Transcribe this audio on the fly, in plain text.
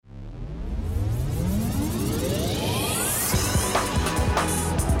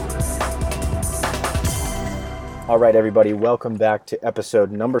All right, everybody, welcome back to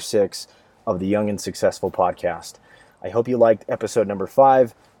episode number 6 of the Young and Successful podcast. I hope you liked episode number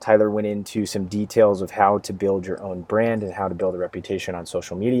 5. Tyler went into some details of how to build your own brand and how to build a reputation on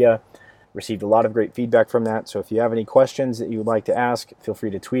social media. Received a lot of great feedback from that. So if you have any questions that you would like to ask, feel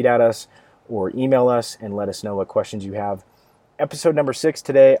free to tweet at us or email us and let us know what questions you have. Episode number 6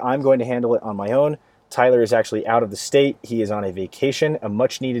 today, I'm going to handle it on my own. Tyler is actually out of the state. He is on a vacation, a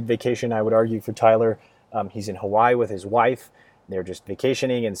much needed vacation, I would argue, for Tyler. He's in Hawaii with his wife. They're just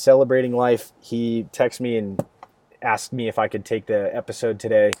vacationing and celebrating life. He texted me and asked me if I could take the episode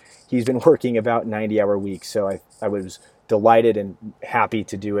today. He's been working about 90-hour weeks, so I was delighted and happy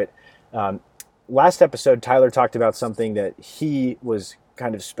to do it. Last episode, Tyler talked about something that he was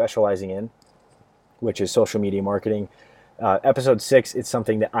kind of specializing in, which is social media marketing. Episode 6, it's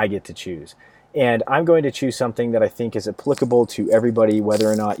something that I get to choose. And I'm going to choose something that I think is applicable to everybody, whether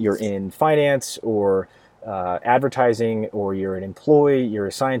or not you're in finance or advertising, or you're an employee, you're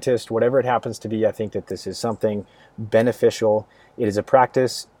a scientist, whatever it happens to be. I think that this is something beneficial. It is a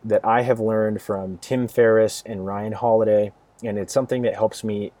practice that I have learned from Tim Ferriss and Ryan Holiday, and it's something that helps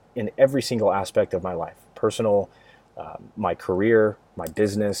me in every single aspect of my life, personal, my career, my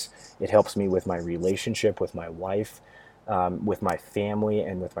business. It helps me with my relationship with my wife, with my family,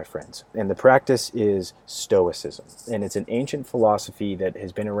 and with my friends. And the practice is Stoicism. And it's an ancient philosophy that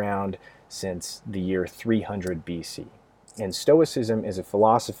has been around since the year 300 BC. And Stoicism is a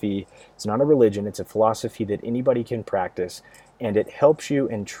philosophy, it's not a religion, it's a philosophy that anybody can practice. And it helps you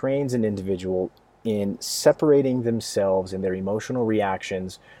and trains an individual in separating themselves and their emotional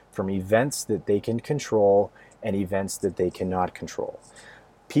reactions from events that they can control and events that they cannot control.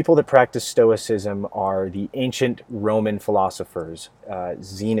 People that practice Stoicism are the ancient Roman philosophers.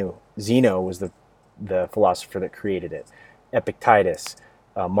 Zeno was the philosopher that created it. Epictetus,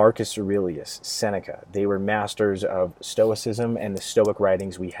 Marcus Aurelius, Seneca. They were masters of Stoicism, and the Stoic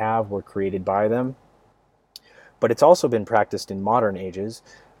writings we have were created by them. But it's also been practiced in modern ages.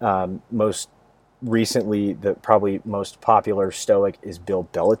 Most recently, the probably most popular Stoic is Bill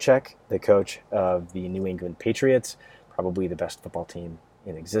Belichick, the coach of the New England Patriots, probably the best football team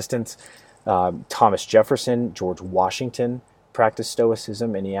in existence. Thomas Jefferson, George Washington practiced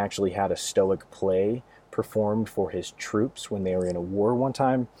Stoicism, and he actually had a Stoic play performed for his troops when they were in a war one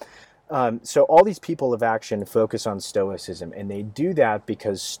time. So all these people of action focus on Stoicism, and they do that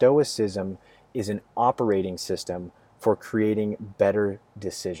because Stoicism is an operating system for creating better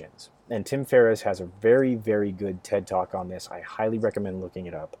decisions. And Tim Ferriss has a very, very good TED Talk on this. I highly recommend looking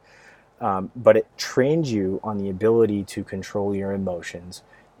it up. But it trains you on the ability to control your emotions.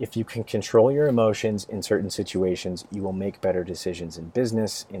 If you can control your emotions in certain situations, you will make better decisions in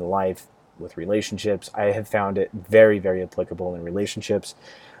business, in life, with relationships. I have found it very, very applicable in relationships.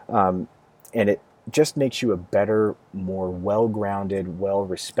 And it just makes you a better, more well-grounded,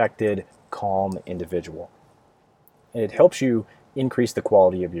 well-respected, calm individual. And it helps you increase the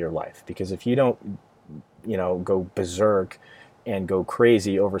quality of your life. Because if you don't, go berserk and go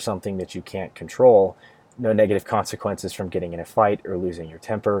crazy over something that you can't control, no negative consequences from getting in a fight or losing your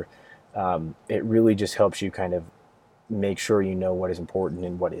temper. It really just helps you kind of make sure you know what is important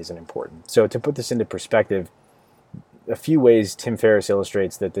and what isn't important. So to put this into perspective, a few ways Tim Ferriss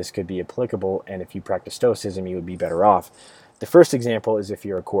illustrates that this could be applicable, and if you practice Stoicism, you would be better off. The first example is if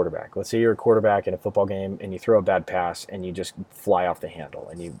you're a quarterback. Let's say you're a quarterback in a football game and you throw a bad pass and you just fly off the handle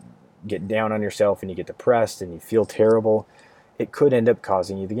and you get down on yourself and you get depressed and you feel terrible. It could end up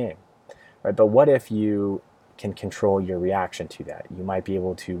causing you the game, right? But what if you can control your reaction to that? You might be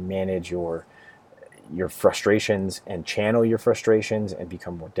able to manage your frustrations and channel your frustrations and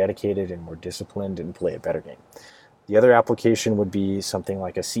become more dedicated and more disciplined and play a better game. The other application would be something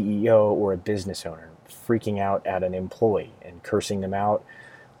like a CEO or a business owner freaking out at an employee and cursing them out,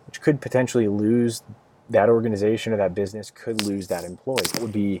 which could potentially lose that organization or that business, could lose that employee. It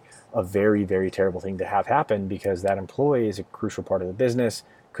would be a very, very terrible thing to have happen because that employee is a crucial part of the business,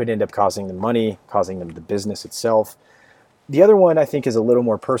 could end up costing them money, causing them the business itself. The other one I think is a little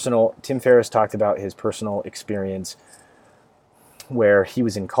more personal. Tim Ferriss talked about his personal experience where he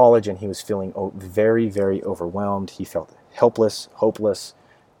was in college and he was feeling very, very overwhelmed. He felt helpless, hopeless,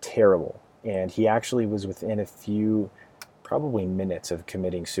 terrible. And he actually was within a few, probably minutes of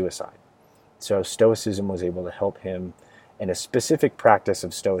committing suicide. So Stoicism was able to help him in a specific practice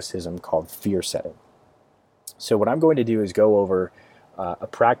of Stoicism called fear setting. So what I'm going to do is go over a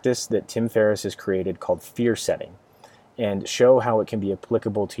practice that Tim Ferriss has created called fear setting and show how it can be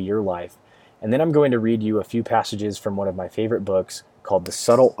applicable to your life. And then I'm going to read you a few passages from one of my favorite books called The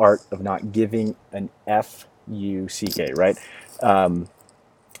Subtle Art of Not Giving an F-U-C-K, right?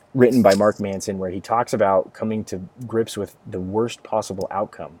 written by Mark Manson, where he talks about coming to grips with the worst possible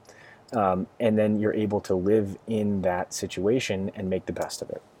outcome. And then you're able to live in that situation and make the best of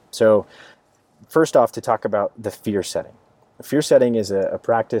it. So first off, to talk about the fear setting. Fear setting is a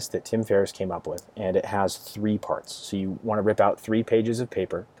practice that Tim Ferriss came up with, and it has 3 parts. So you want to rip out 3 pages of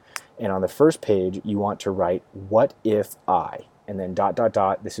paper, and on the first page, you want to write, what if I? And then ...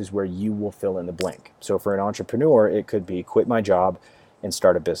 This is where you will fill in the blank. So for an entrepreneur, it could be quit my job and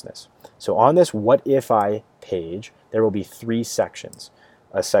start a business. So on this what if I page, there will be 3 sections.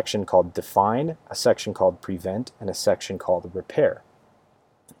 A section called define, a section called prevent, and a section called repair.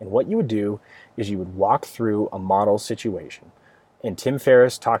 And what you would do is you would walk through a model situation. And Tim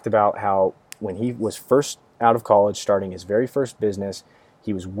Ferriss talked about how when he was first out of college, starting his very first business,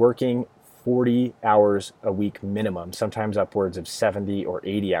 he was working 40 hours a week minimum, sometimes upwards of 70 or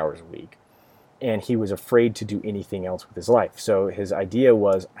 80 hours a week. And he was afraid to do anything else with his life. So his idea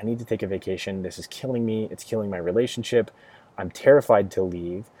was, I need to take a vacation. This is killing me. It's killing my relationship. I'm terrified to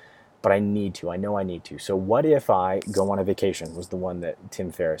leave, but I need to. I know I need to. So what if I go on a vacation was the one that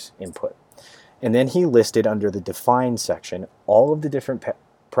Tim Ferriss input. And then he listed under the define section all of the different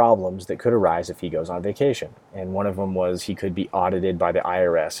problems that could arise if he goes on vacation. And one of them was he could be audited by the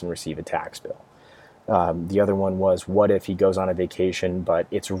IRS and receive a tax bill. The other one was, what if he goes on a vacation, but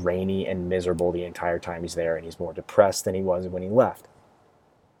it's rainy and miserable the entire time he's there, and he's more depressed than he was when he left.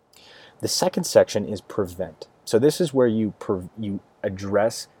 The second section is prevent. So this is where you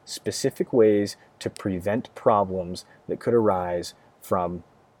address specific ways to prevent problems that could arise from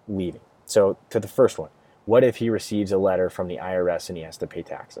leaving. So to the first one, what if he receives a letter from the IRS and he has to pay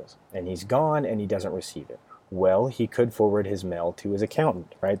taxes, and he's gone and he doesn't receive it? Well, he could forward his mail to his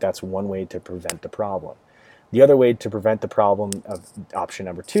accountant, right? That's one way to prevent the problem. The other way to prevent the problem of option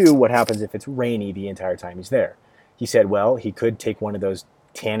number 2, what happens if it's rainy the entire time he's there? He said, well, he could take one of those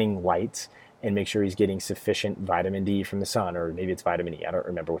tanning lights and make sure he's getting sufficient vitamin D from the sun, or maybe it's vitamin E. I don't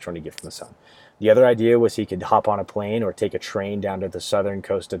remember which one he gets from the sun. The other idea was he could hop on a plane or take a train down to the southern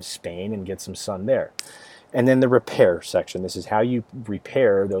coast of Spain and get some sun there. And then the repair section. This is how you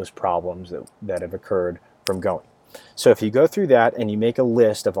repair those problems that have occurred from going. So if you go through that and you make a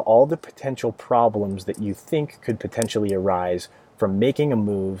list of all the potential problems that you think could potentially arise from making a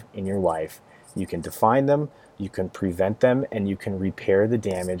move in your life, you can define them, you can prevent them, and you can repair the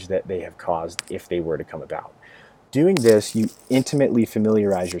damage that they have caused if they were to come about. Doing this, you intimately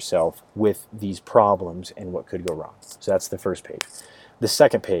familiarize yourself with these problems and what could go wrong. So that's the first page. The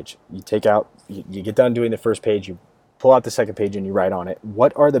second page, you get done doing the first page, you pull out the second page and you write on it,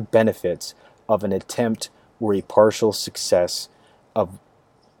 what are the benefits of an attempt or a partial success of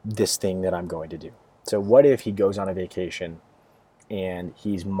this thing that I'm going to do? So what if he goes on a vacation and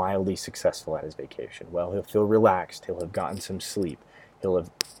he's mildly successful at his vacation? Well, he'll feel relaxed. He'll have gotten some sleep. He'll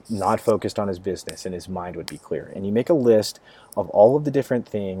have not focused on his business, and his mind would be clear. And you make a list of all of the different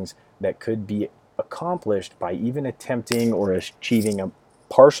things that could be accomplished by even attempting or achieving a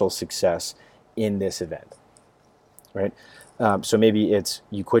partial success in this event, right? So maybe it's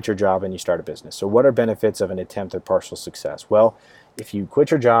you quit your job and you start a business. So what are benefits of an attempt at partial success? Well, if you quit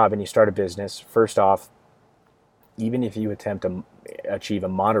your job and you start a business, first off, even if you attempt to achieve a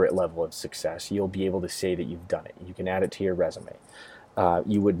moderate level of success, you'll be able to say that you've done it. You can add it to your resume.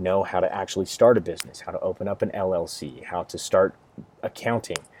 You would know how to actually start a business, how to open up an LLC, how to start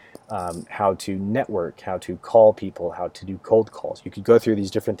accounting, how to network, how to call people, how to do cold calls. You could go through these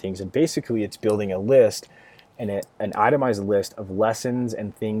different things, and basically it's building a list and an itemized list of lessons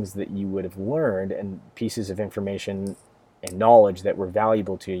and things that you would have learned and pieces of information and knowledge that were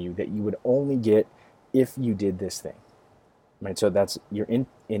valuable to you that you would only get if you did this thing, right? So that's you're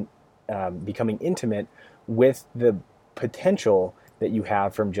becoming intimate with the potential that you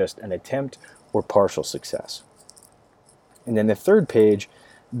have from just an attempt or partial success. And then the third page,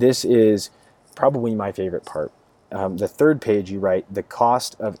 this is probably my favorite part. The third page, you write the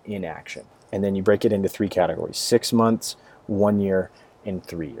cost of inaction, and then you break it into 3 categories: 6 months, 1 year, and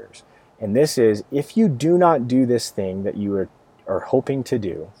 3 years. And this is, if you do not do this thing that you are hoping to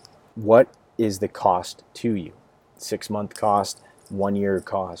do, what is the cost to you? 6-month cost, 1 year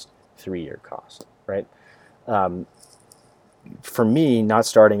cost, 3 year cost, right? For me, not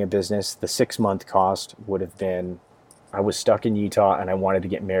starting a business, the 6-month cost would have been, I was stuck in Utah and I wanted to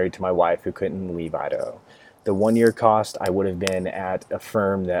get married to my wife who couldn't leave Idaho. The 1 year cost, I would have been at a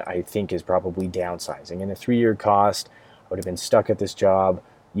firm that I think is probably downsizing. And the 3 year cost, I would have been stuck at this job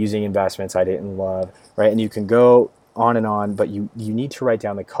using investments I didn't love, right? And you can go on, but you need to write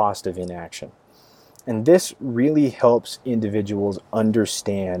down the cost of inaction. And this really helps individuals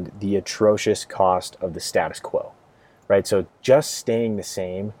understand the atrocious cost of the status quo, right? So just staying the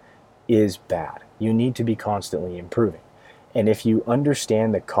same is bad. You need to be constantly improving. And if you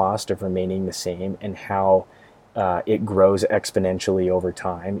understand the cost of remaining the same and how it grows exponentially over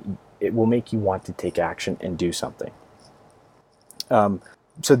time, it will make you want to take action and do something.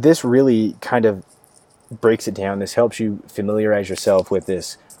 So this really kind of breaks it down. This helps you familiarize yourself with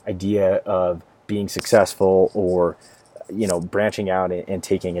this idea of being successful, or branching out and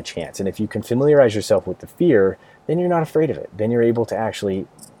taking a chance. And if you can familiarize yourself with the fear, then you're not afraid of it. Then you're able to actually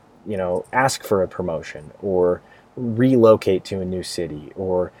ask for a promotion, or relocate to a new city,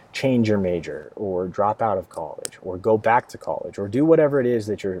 or change your major, or drop out of college, or go back to college, or do whatever it is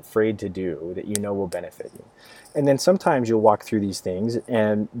that you're afraid to do that will benefit you. And then sometimes you'll walk through these things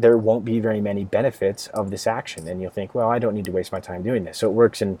and there won't be very many benefits of this action. And you'll think, well, I don't need to waste my time doing this. So it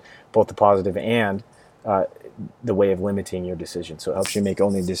works in both the positive and the way of limiting your decisions. So it helps you make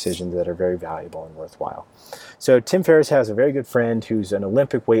only decisions that are very valuable and worthwhile. So Tim Ferriss has a very good friend who's an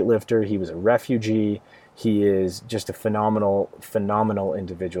Olympic weightlifter. He was a refugee. He is just a phenomenal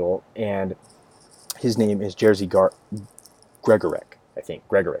individual. And his name is Jerzy Gregorek, I think.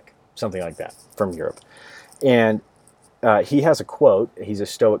 Gregorek, something like that, from Europe. And he has a quote. He's a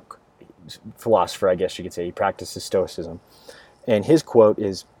Stoic philosopher, I guess you could say. He practices Stoicism. And his quote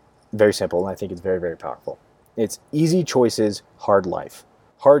is very simple, and I think it's very, very powerful. It's easy choices, hard life.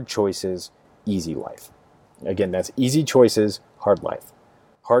 Hard choices, easy life. Again, that's easy choices, hard life.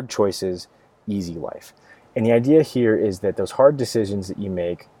 Hard choices, easy life. And the idea here is that those hard decisions that you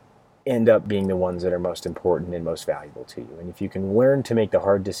make end up being the ones that are most important and most valuable to you. And if you can learn to make the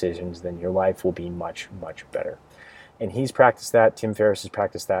hard decisions, then your life will be much, much better. And he's practiced that. Tim Ferriss has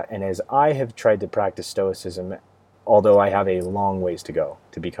practiced that. And as I have tried to practice Stoicism, although I have a long ways to go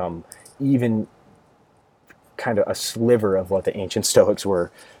to become even kind of a sliver of what the ancient Stoics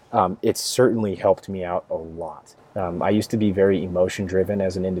were, it's certainly helped me out a lot. I used to be very emotion-driven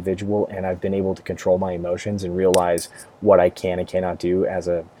as an individual, and I've been able to control my emotions and realize what I can and cannot do as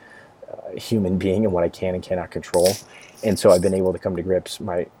a human being, and what I can and cannot control. And so I've been able to come to grips.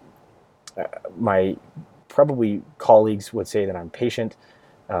 My probably colleagues would say that I'm patient,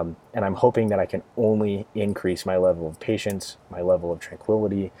 and I'm hoping that I can only increase my level of patience, my level of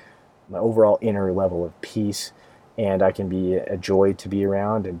tranquility, my overall inner level of peace, and I can be a joy to be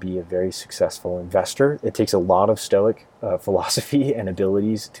around and be a very successful investor. It takes a lot of Stoic philosophy and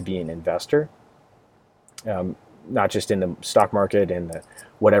abilities to be an investor, not just in the stock market and the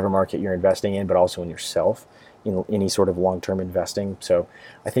whatever market you're investing in, but also in yourself, any sort of long-term investing. So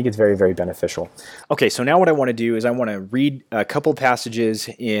I think it's very, very beneficial. Okay, so now what I want to do is I want to read a couple passages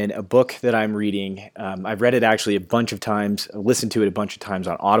in a book that I'm reading. I've read it actually a bunch of times, listened to it a bunch of times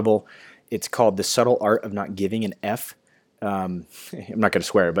on Audible. It's called The Subtle Art of Not Giving an F. I'm not going to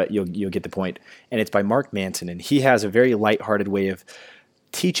swear, but you'll get the point. And it's by Mark Manson, and he has a very lighthearted way of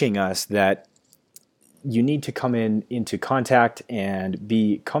teaching us that you need to come into contact and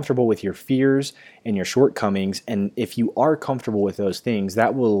be comfortable with your fears and your shortcomings. And if you are comfortable with those things,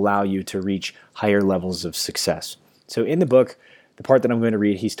 that will allow you to reach higher levels of success. So in the book, the part that I'm going to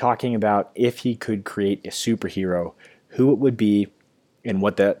read, he's talking about if he could create a superhero, who it would be and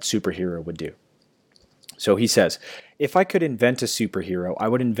what that superhero would do. So he says, if I could invent a superhero, I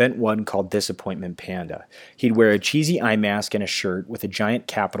would invent one called Disappointment Panda. He'd wear a cheesy eye mask and a shirt with a giant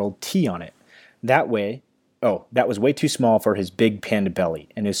capital T on it. That was way too small for his big panda belly,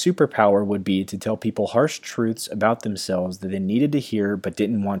 and his superpower would be to tell people harsh truths about themselves that they needed to hear but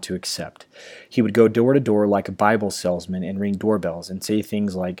didn't want to accept. He would go door to door like a Bible salesman and ring doorbells and say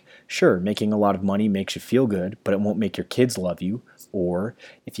things like, sure, making a lot of money makes you feel good, but it won't make your kids love you. Or,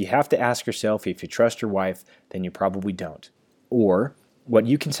 if you have to ask yourself if you trust your wife, then you probably don't. Or, what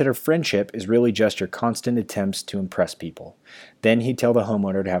you consider friendship is really just your constant attempts to impress people. Then he'd tell the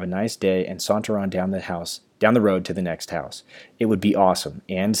homeowner to have a nice day and saunter on down the road to the next house. It would be awesome,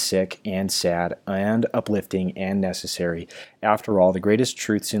 and sick, and sad, and uplifting, and necessary. After all, the greatest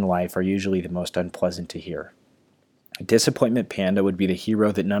truths in life are usually the most unpleasant to hear. A Disappointment Panda would be the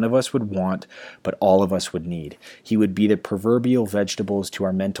hero that none of us would want, but all of us would need. He would be the proverbial vegetables to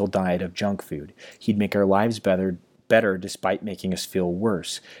our mental diet of junk food. He'd make our lives better despite making us feel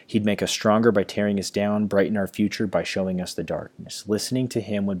worse. He'd make us stronger by tearing us down, brighten our future by showing us the darkness. Listening to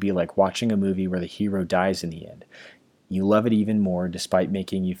him would be like watching a movie where the hero dies in the end. You love it even more despite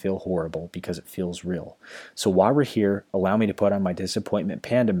making you feel horrible because it feels real. So while we're here, allow me to put on my Disappointment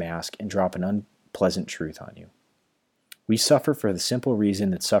Panda mask and drop an unpleasant truth on you. We suffer for the simple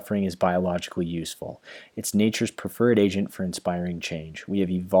reason that suffering is biologically useful. It's nature's preferred agent for inspiring change. We have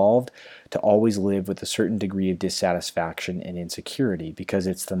evolved to always live with a certain degree of dissatisfaction and insecurity because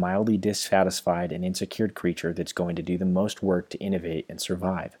it's the mildly dissatisfied and insecure creature that's going to do the most work to innovate and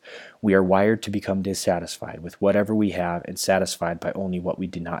survive. We are wired to become dissatisfied with whatever we have and satisfied by only what we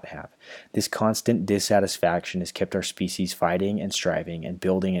do not have. This constant dissatisfaction has kept our species fighting and striving and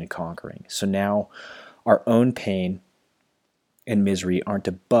building and conquering. So now our own pain and misery aren't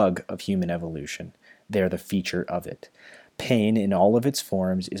a bug of human evolution. They are the feature of it. Pain, in all of its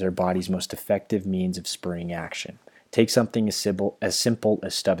forms, is our body's most effective means of spurring action. Take something as simple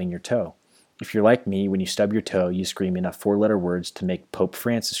as stubbing your toe. If you're like me, when you stub your toe, you scream enough four-letter words to make Pope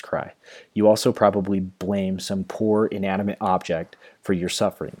Francis cry. You also probably blame some poor, inanimate object for your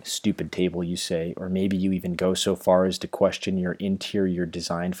suffering. Stupid table, you say, or maybe you even go so far as to question your interior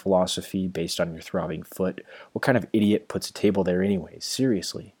design philosophy based on your throbbing foot. What kind of idiot puts a table there anyways?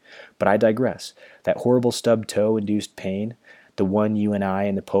 Seriously. But I digress. That horrible stubbed toe-induced pain, the one you and I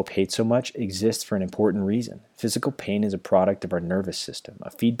and the Pope hate so much, exists for an important reason. Physical pain is a product of our nervous system,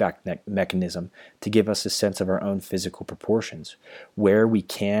 a feedback mechanism to give us a sense of our own physical proportions, where we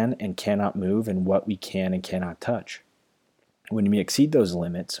can and cannot move and what we can and cannot touch. When we exceed those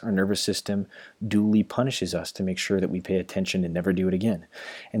limits, our nervous system duly punishes us to make sure that we pay attention and never do it again.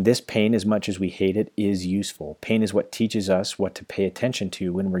 And this pain, as much as we hate it, is useful. Pain is what teaches us what to pay attention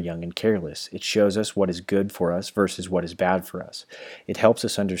to when we're young and careless. It shows us what is good for us versus what is bad for us. It helps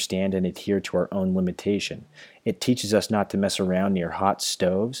us understand and adhere to our own limitation. It teaches us not to mess around near hot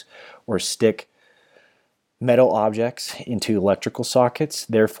stoves or stick metal objects into electrical sockets.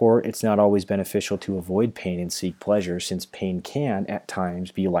 Therefore, it's not always beneficial to avoid pain and seek pleasure, since pain can, at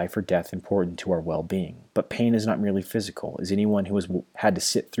times, be life or death important to our well-being. But pain is not merely physical. As anyone who has had to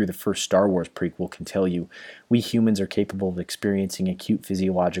sit through the first Star Wars prequel can tell you, we humans are capable of experiencing acute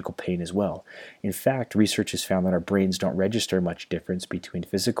physiological pain as well. In fact, research has found that our brains don't register much difference between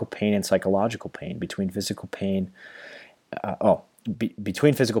physical pain and psychological pain, between physical pain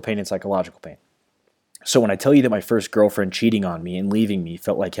and psychological pain. So when I tell you that my first girlfriend cheating on me and leaving me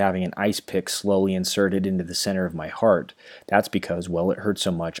felt like having an ice pick slowly inserted into the center of my heart, that's because, well, it hurt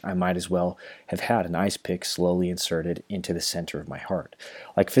so much I might as well have had an ice pick slowly inserted into the center of my heart.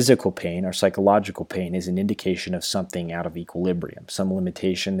 Like physical pain, our psychological pain is an indication of something out of equilibrium, some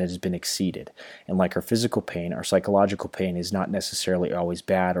limitation that has been exceeded. And like our physical pain, our psychological pain is not necessarily always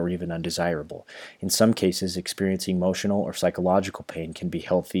bad or even undesirable. In some cases, experiencing emotional or psychological pain can be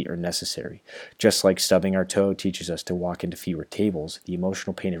healthy or necessary. Just like stubbing our toe teaches us to walk into fewer tables, the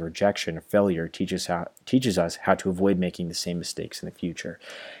emotional pain of rejection or failure teaches us how to avoid making the same mistakes in the future.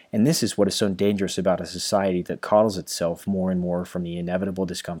 And this is what is so dangerous about a society that coddles itself more and more from the inevitable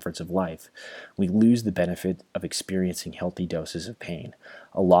discomforts of life. We lose the benefit of experiencing healthy doses of pain,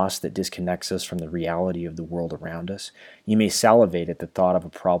 a loss that disconnects us from the reality of the world around us. You may salivate at the thought of a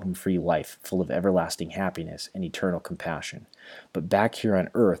problem-free life full of everlasting happiness and eternal compassion. But back here on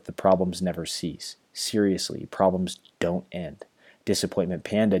Earth, the problems never cease. Seriously, problems don't end. Disappointment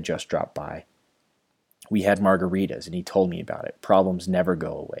Panda just dropped by. We had margaritas, and he told me about it. Problems never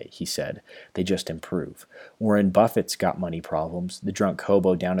go away, he said. They just improve. Warren Buffett's got money problems. The drunk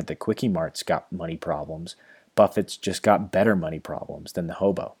hobo down at the Quickie Mart's got money problems. Buffett's just got better money problems than the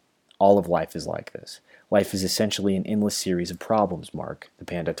hobo. All of life is like this. Life is essentially an endless series of problems, Mark, the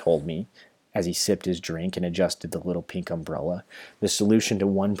panda told me, as he sipped his drink and adjusted the little pink umbrella. The solution to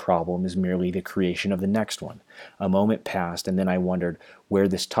one problem is merely the creation of the next one. A moment passed, and then I wondered where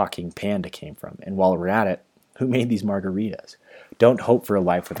this talking panda came from. And while we're at it, who made these margaritas? Don't hope for a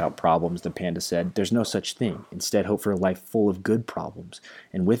life without problems, the panda said. There's no such thing. Instead, hope for a life full of good problems.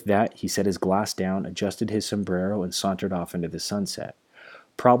 And with that, he set his glass down, adjusted his sombrero, and sauntered off into the sunset.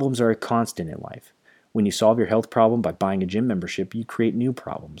 Problems are a constant in life. When you solve your health problem by buying a gym membership, you create new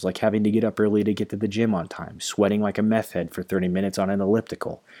problems, like having to get up early to get to the gym on time, sweating like a meth head for 30 minutes on an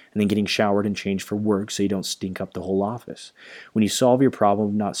elliptical, and then getting showered and changed for work so you don't stink up the whole office. When you solve your problem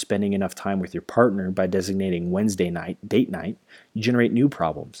of not spending enough time with your partner by designating Wednesday night, date night, you generate new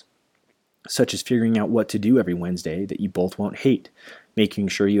problems, such as figuring out what to do every Wednesday that you both won't hate, making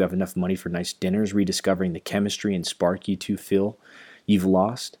sure you have enough money for nice dinners, rediscovering the chemistry and spark you two feel you've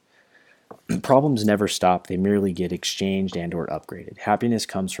lost. Problems never stop, they merely get exchanged and or upgraded. Happiness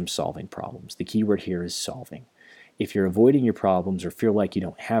comes from solving problems. The key word here is solving. If you're avoiding your problems or feel like you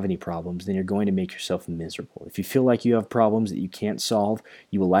don't have any problems, then you're going to make yourself miserable. If you feel like you have problems that you can't solve,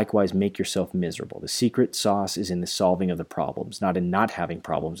 you will likewise make yourself miserable. The secret sauce is in the solving of the problems, not in not having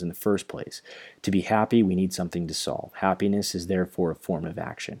problems in the first place. To be happy, we need something to solve. Happiness is therefore a form of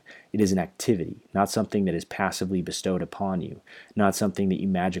action. It is an activity, not something that is passively bestowed upon you, not something that you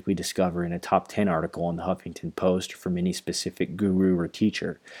magically discover in a top 10 article on the Huffington Post or from any specific guru or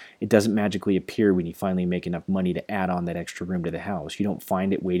teacher. It doesn't magically appear when you finally make enough money to add on that extra room to the house. You don't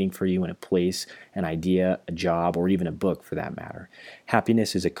find it waiting for you in a place, an idea, a job, or even a book for that matter.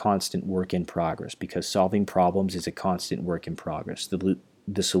 Happiness is a constant work in progress because solving problems is a constant work in progress.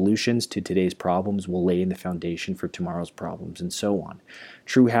 The solutions to today's problems will lay in the foundation for tomorrow's problems, and so on.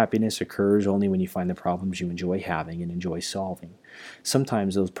 True happiness occurs only when you find the problems you enjoy having and enjoy solving.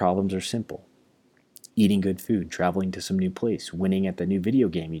 Sometimes those problems are simple. Eating good food, traveling to some new place, winning at the new video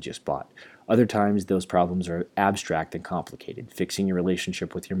game you just bought. Other times, those problems are abstract and complicated. Fixing your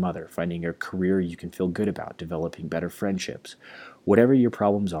relationship with your mother, finding a career you can feel good about, developing better friendships. Whatever your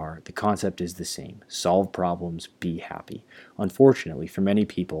problems are, the concept is the same. Solve problems, be happy. Unfortunately, for many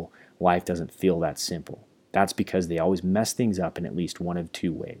people, life doesn't feel that simple. That's because they always mess things up in at least one of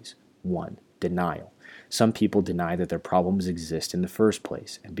two ways. 1. Denial. Some people deny that their problems exist in the first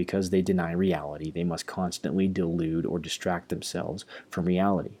place, and because they deny reality, they must constantly delude or distract themselves from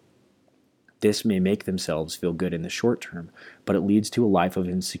reality. This may make themselves feel good in the short term, but it leads to a life of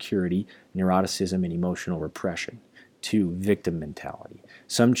insecurity, neuroticism, and emotional repression. 2. Victim mentality.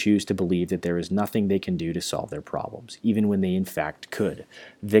 Some choose to believe that there is nothing they can do to solve their problems, even when they in fact could.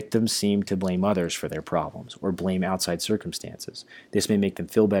 Victims seem to blame others for their problems, or blame outside circumstances. This may make them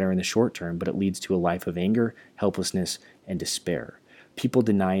feel better in the short term, but it leads to a life of anger, helplessness, and despair. People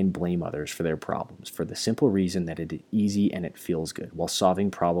deny and blame others for their problems for the simple reason that it is easy and it feels good, while solving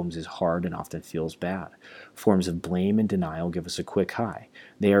problems is hard and often feels bad. Forms of blame and denial give us a quick high.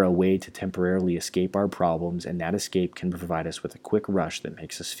 They are a way to temporarily escape our problems, and that escape can provide us with a quick rush that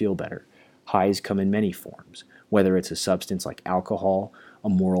makes us feel better. Highs come in many forms, whether it's a substance like alcohol, a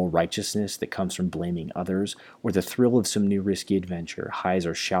moral righteousness that comes from blaming others, or the thrill of some new risky adventure. Highs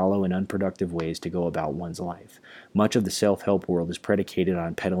are shallow and unproductive ways to go about one's life. Much of the self-help world is predicated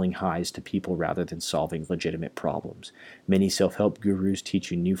on peddling highs to people rather than solving legitimate problems. Many self-help gurus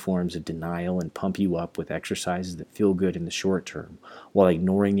teach you new forms of denial and pump you up with exercises that feel good in the short term, while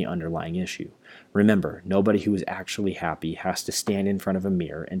ignoring the underlying issue. Remember, nobody who is actually happy has to stand in front of a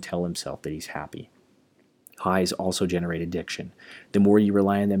mirror and tell himself that he's happy. Highs also generate addiction. The more you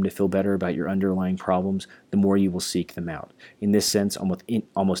rely on them to feel better about your underlying problems, the more you will seek them out. In this sense,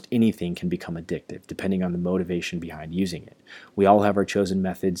 almost anything can become addictive, depending on the motivation behind using it. We all have our chosen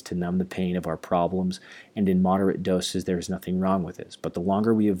methods to numb the pain of our problems, and in moderate doses there is nothing wrong with this. But the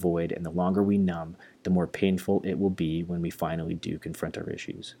longer we avoid and the longer we numb, the more painful it will be when we finally do confront our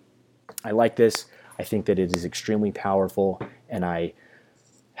issues. I like this. I think that it is extremely powerful, and I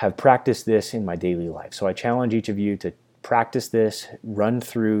have practiced this in my daily life. So I challenge each of you to practice this, run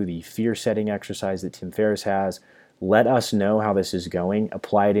through the fear setting exercise that Tim Ferriss has, let us know how this is going,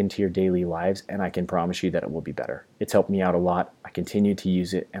 apply it into your daily lives, and I can promise you that it will be better. It's helped me out a lot. I continue to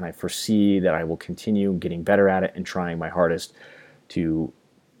use it, and I foresee that I will continue getting better at it and trying my hardest to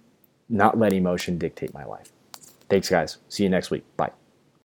not let emotion dictate my life. Thanks, guys. See you next week. Bye.